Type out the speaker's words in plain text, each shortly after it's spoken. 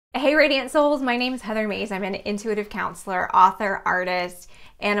Hey Radiant Souls, my name is Heather Mays. I'm an intuitive counselor, author, artist,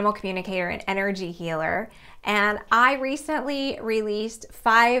 animal communicator, and energy healer. And I recently released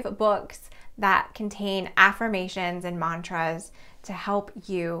 5 books that contain affirmations and mantras to help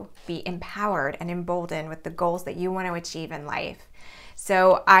you be empowered and emboldened with the goals that you want to achieve in life.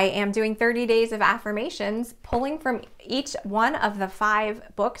 So I am doing 30 days of affirmations, pulling from each one of the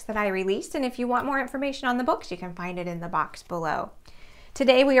 5 books that I released. And if you want more information on the books, you can find it in the box below.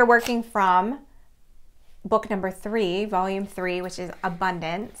 Today we are working from book number 3, volume 3, which is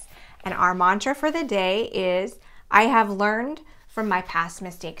Abundance. And our mantra for the day is, I have learned from my past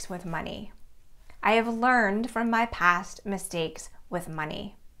mistakes with money. I have learned from my past mistakes with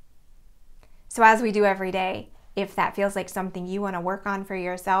money. So as we do every day, if that feels like something you want to work on for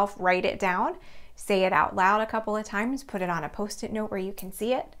yourself, write it down, say it out loud a couple of times, put it on a Post-it note where you can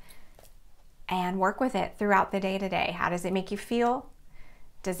see it, and work with it throughout the day today. How does it make you feel?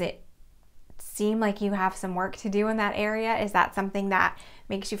 Does it seem like you have some work to do in that area? Is that something that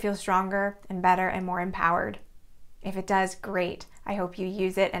makes you feel stronger and better and more empowered? If it does, great. I hope you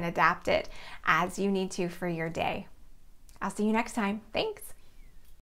use it and adapt it as you need to for your day. I'll see you next time. Thanks.